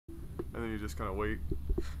and then you just kind of wait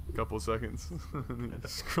a couple of seconds. And you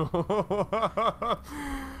just scroll.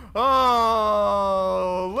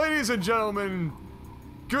 Oh, ladies and gentlemen,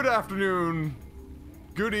 good afternoon,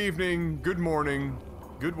 good evening, good morning,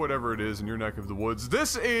 good whatever it is in your neck of the woods.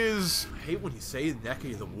 This is... I hate when you say neck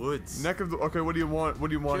of the woods. Neck of the... Okay, what do you want? What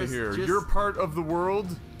do you want to hear? Just... Your part of the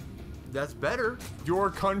world? That's better. Your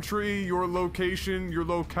country, your location, your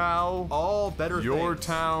locale. All better your things.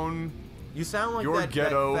 Town. You sound like your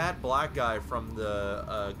that fat black guy from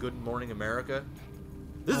the Good Morning America.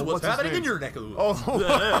 This is what's happening in your neck of the woods.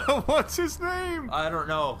 Oh, what's his name? I don't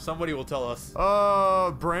know. Somebody will tell us.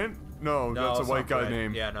 Brent? No, that's a white guy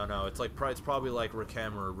name. Yeah, no. It's like it's probably like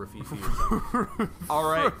Rakem or Rafifi or something. All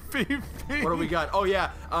right. Rafifi. What do we got? Oh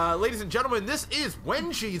yeah, ladies and gentlemen, this is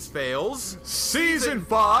When Cheese Fails, Season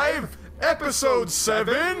 5, Episode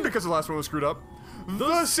 7. Because the last one was screwed up.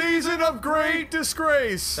 The Season of Great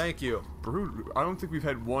Disgrace. Thank you. I don't think we've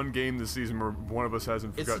had one game this season where one of us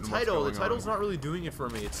hasn't forgotten. It's the title. What's The title's not really doing it for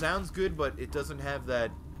me. It sounds good, but it doesn't have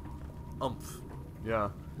that oomph. Yeah.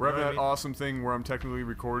 We're having that awesome thing where I'm technically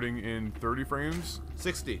recording in 30 frames.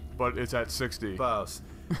 60. But it's at 60. Boss.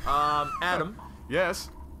 Adam.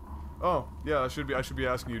 Yes. Oh, yeah, I should be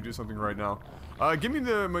asking you to do something right now. Give me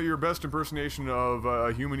your best impersonation of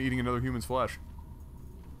a human eating another human's flesh.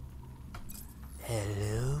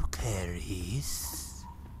 Hello, Clarice.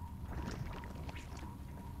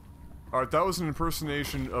 Alright, that was an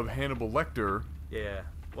impersonation of Hannibal Lecter. Yeah.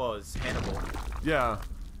 Well, it's Hannibal. Yeah.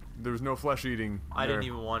 There was no flesh eating. I didn't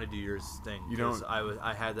even want to do yours thing. You don't.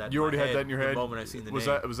 I had that. You already had that in your head. The moment I seen the name.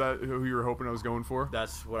 Was that who you were hoping I was going for?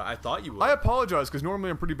 That's what I thought you would. I apologize because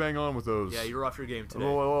normally I'm pretty bang on with those. Yeah, you were off your game today. A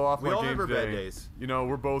little off my game today. We all have our bad days. You know,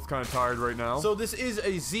 we're both kind of tired right now. So this is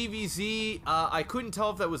a ZVZ. I couldn't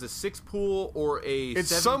tell if that was a 6 pool or a 7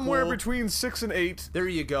 It's somewhere pool. between 6 and 8. There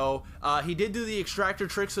you go. He did do the extractor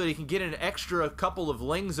trick so that he can get an extra couple of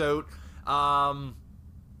lings out,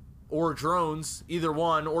 or drones, either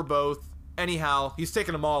one or both. Anyhow, he's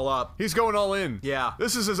taking them all up. He's going all in. Yeah.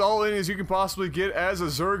 This is as all in as you can possibly get as a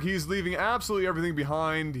Zerg. He's leaving absolutely everything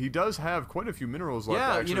behind. He does have quite a few minerals left,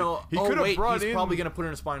 actually. You know, he could have brought he's probably going to put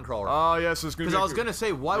in a spine crawler. Oh, yes, it's going to be... Because I was going to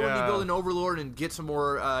say, why wouldn't he build an overlord and get some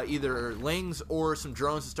more either lings or some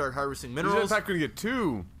drones to start harvesting minerals? He's in fact going to get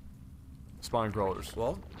 2 spine crawlers.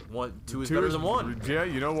 Well, 2 is better than 1. Yeah,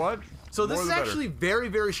 you know what? So this is actually very,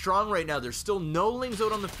 very strong right now. There's still no lings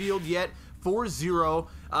out on the field yet. 4-0.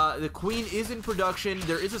 The queen is in production.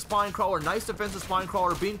 There is a spine crawler, nice defensive spine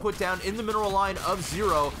crawler being put down in the mineral line of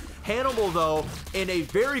 0. Hannibal, though, in a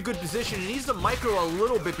very good position. He needs to micro a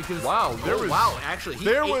little bit because actually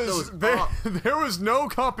there was no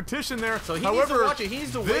competition there. So he needs to watch it. He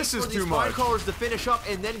needs to wait for these spine crawlers to finish up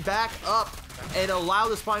and then back up and allow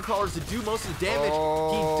the spine crawlers to do most of the damage.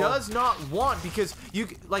 He does not want, because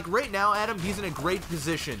right now, Adam, he's in a great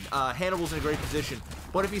position. Hannibal's in a great position.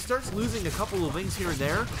 But if he starts losing a couple of lings here and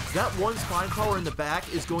there, that one spine crawler in the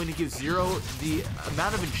back is going to give 0 the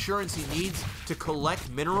amount of insurance he needs to collect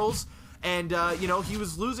minerals. And, you know, he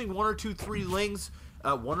was losing 1 or 2, 3 lings.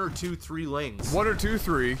 1 or 2, 3 lings. 1 or 2,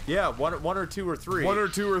 3. Yeah, 1 or 2 or 3. 1 or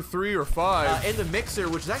 2 or 3 or 5. In the mixer,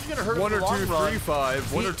 which is actually going to hurt him 1 in the or long 2, run. 3,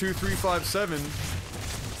 5. 1 or 2, 3, 5, 7.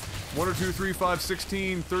 1 or 2, 3, 5,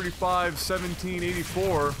 16, 35, 17,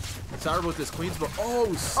 84. Sorry about this queen's, but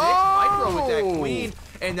sick micro with that queen.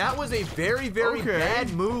 And that was a very, very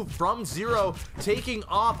bad move from 0, taking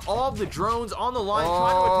off all of the drones on the line,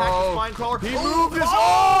 trying to attack the spine crawler. He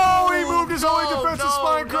moved his only defensive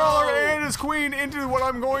spine crawler and his queen into what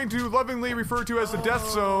I'm going to lovingly refer to as the death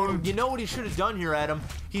zone. You know what he should have done here, Adam?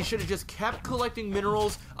 He should have just kept collecting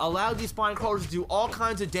minerals, allowed these spine crawlers to do all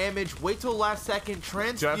kinds of damage, wait till the last second,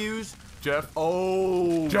 transfuse. Jeff. Jeffrey!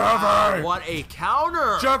 Wow, what a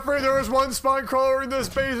counter! Jeffrey, there is one spine crawler in this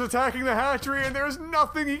base attacking the hatchery, and there's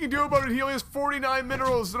nothing he can do about it. He only has 49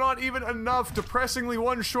 minerals, not even enough, depressingly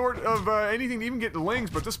one short of anything to even get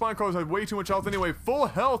lings, but this spine crawler's had way too much health anyway. Full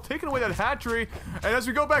health, taking away that hatchery, and as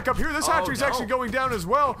we go back up here, this hatchery's actually going down as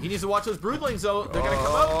well. He needs to watch those broodlings, though. They're gonna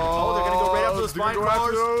come up. They're gonna go right after the spine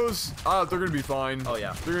crawlers. They're gonna be fine. Oh,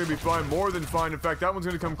 yeah. They're gonna be fine, more than fine. In fact, that one's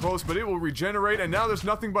gonna come close, but it will regenerate, and now there's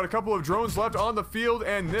nothing but a couple of drones left on the field,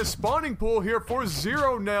 and this spawning pool here for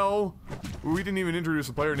 0 Nell. We didn't even introduce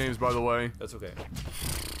the player names, by the way. That's okay.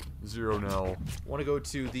 0 Nell. I want to go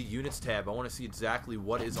to the units tab. I want to see exactly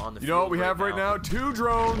what is on the field. You know what we have right now? 2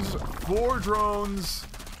 drones, 4 drones,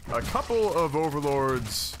 a couple of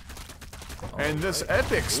overlords, And this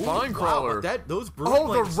epic spine crawler. Wow, those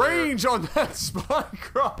broodlings. The range on that spine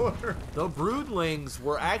crawler. The broodlings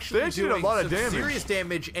were actually doing a lot of some serious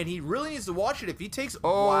damage, and he really needs to watch it if he takes.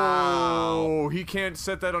 Oh, wow. He can't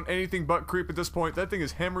set that on anything but creep at this point. That thing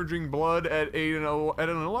is hemorrhaging blood at an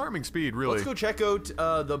alarming speed, really. Let's go check out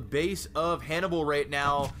the base of Hannibal right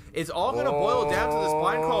now. It's all going to boil down to the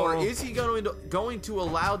spine crawler. Is he going to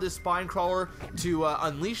allow this spine crawler to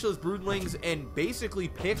unleash those broodlings and basically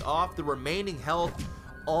pick off the remaining health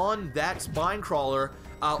on that spine crawler?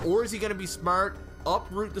 Or is he going to be smart,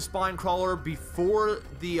 uproot the spine crawler before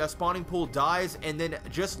the spawning pool dies, and then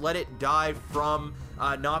just let it die from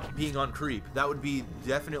not being on creep? That would be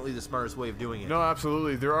definitely the smartest way of doing it. No,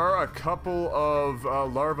 absolutely. There are a couple of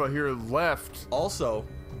larvae here left. Also,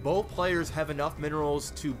 both players have enough minerals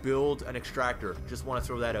to build an extractor. Just want to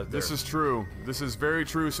throw that out there. This is true. This is very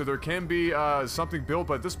true. So there can be something built,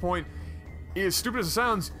 but at this point, as stupid as it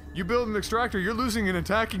sounds, you build an extractor, you're losing an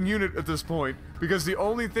attacking unit at this point, because the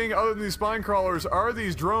only thing other than these spine crawlers are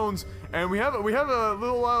these drones, and we have a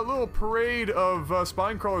little parade of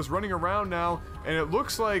spine crawlers running around now, and it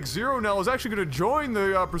looks like Zero Nell is actually going to join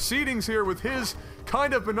the proceedings here with his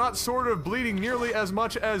kind of but not sort of bleeding nearly as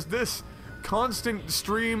much as this constant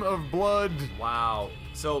stream of blood. Wow.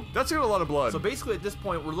 So that's got a lot of blood. So basically at this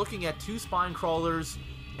point we're looking at 2 spine crawlers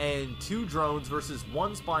and 2 drones versus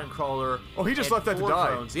 1 spine crawler. Oh, he just left that to die.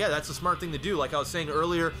 Drones. Yeah, that's a smart thing to do. Like I was saying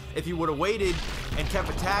earlier, if he would have waited and kept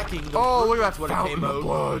attacking, the look at that would have came out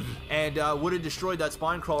blood. And would have destroyed that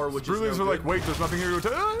spine crawler, which is Broodlings no are good. like, wait, there's nothing here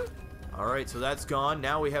to Alright, so that's gone.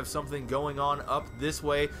 Now we have something going on up this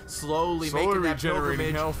way, slowly making that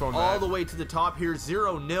pilgrimage all the way to the top here.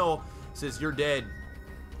 0-0 says you're dead.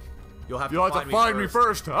 You'll have to find me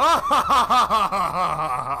first.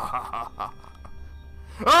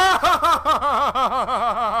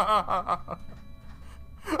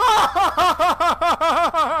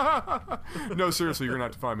 No, seriously, you're gonna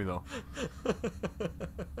have to find me though.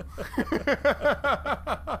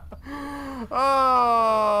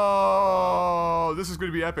 Oh, this is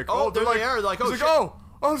gonna be epic. Oh, there they are. Like, oh, shit.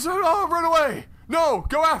 Run away! No,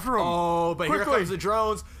 go after him! Oh, but quickly. Here comes the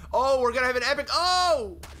drones. Oh, we're gonna have an epic.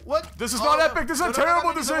 Oh, what? This is not epic. This is a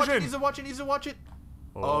terrible decision. Needs to watch it. Needs to watch it.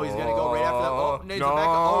 Oh, he's gonna go right after that. Oh, needs to back up.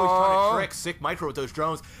 Oh, he's trying to trick Sick Micro with those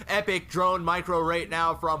drones. Epic drone micro right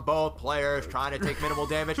now from both players, trying to take minimal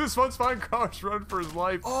damage. This one's fine. Crouch, run for his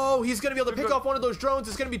life. Oh, he's gonna be able to pick off one of those drones.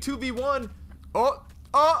 It's gonna be 2v1.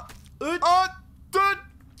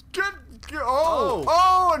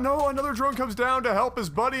 No, another drone comes down to help his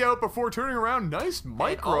buddy out before turning around. Nice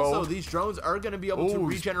micro. And also, these drones are going to be able to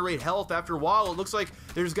regenerate health after a while. It looks like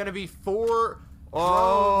there's going to be 4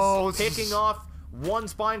 drones picking off 1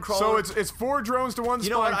 spine crawler. So it's 4 drones to 1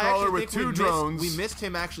 spine crawler with 2 drones. We missed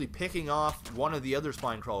him actually picking off one of the other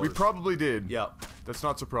spine crawlers. We probably did. Yep. That's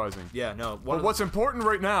not surprising. Yeah, no. But what's important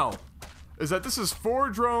right now is that this is 4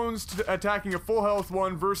 drones attacking a full health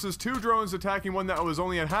one versus 2 drones attacking one that was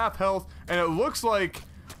only at half health, and it looks like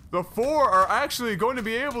the 4 are actually going to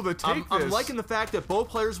be able to take this. I'm liking the fact that both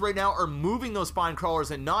players right now are moving those spine crawlers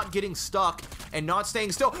and not getting stuck and not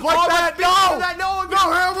staying still. Like that, no!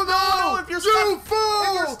 No, If you're stuck, fool!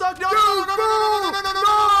 If you're stuck, no,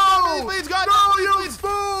 please, God, no, you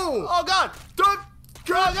fool! Oh, God.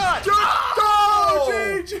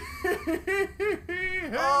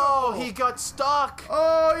 Oh, he got stuck.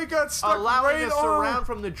 Oh, he got stuck. Allowing us around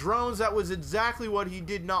from the drones. That was exactly what he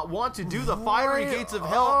did not want to do. The fiery gates of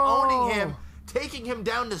hell owning him, taking him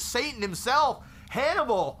down to Satan himself.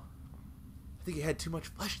 Hannibal. I think he had too much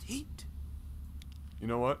flesh to eat. You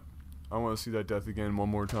know what? I want to see that death again one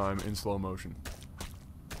more time in slow motion.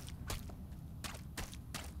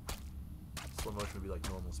 Slow motion would be like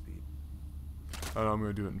normal speed. I know, I'm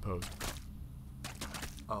going to do it in post.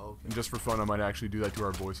 Oh, okay. And just for fun, I might actually do that to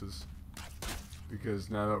our voices. Because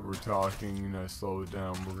now that we're talking and I slow it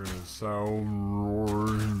down, we're going to sound...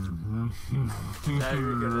 Now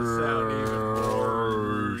you're going to sound even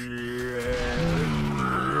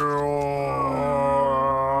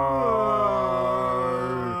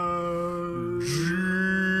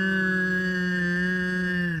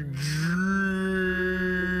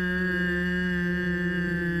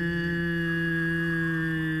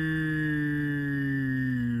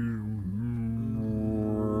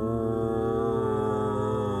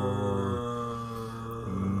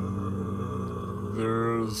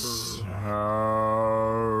This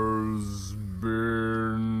has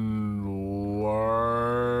been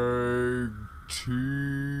like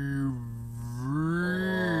TV.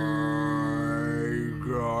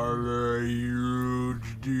 Got a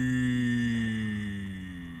huge D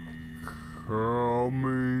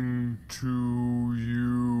coming to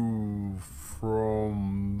you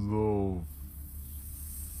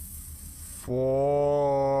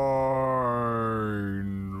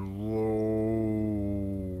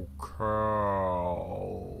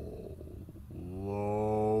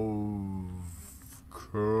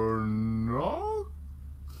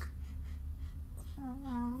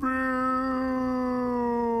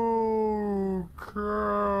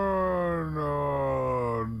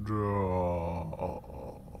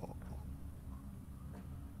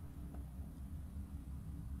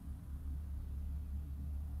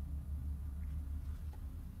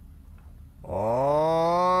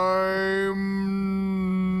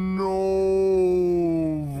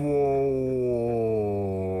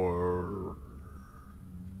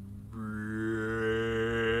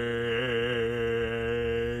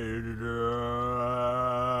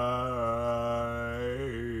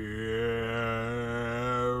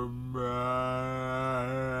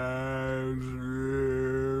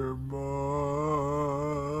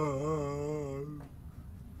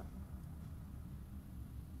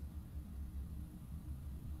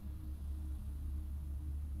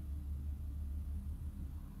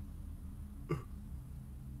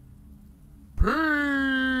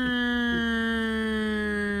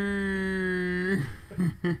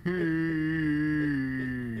Peace.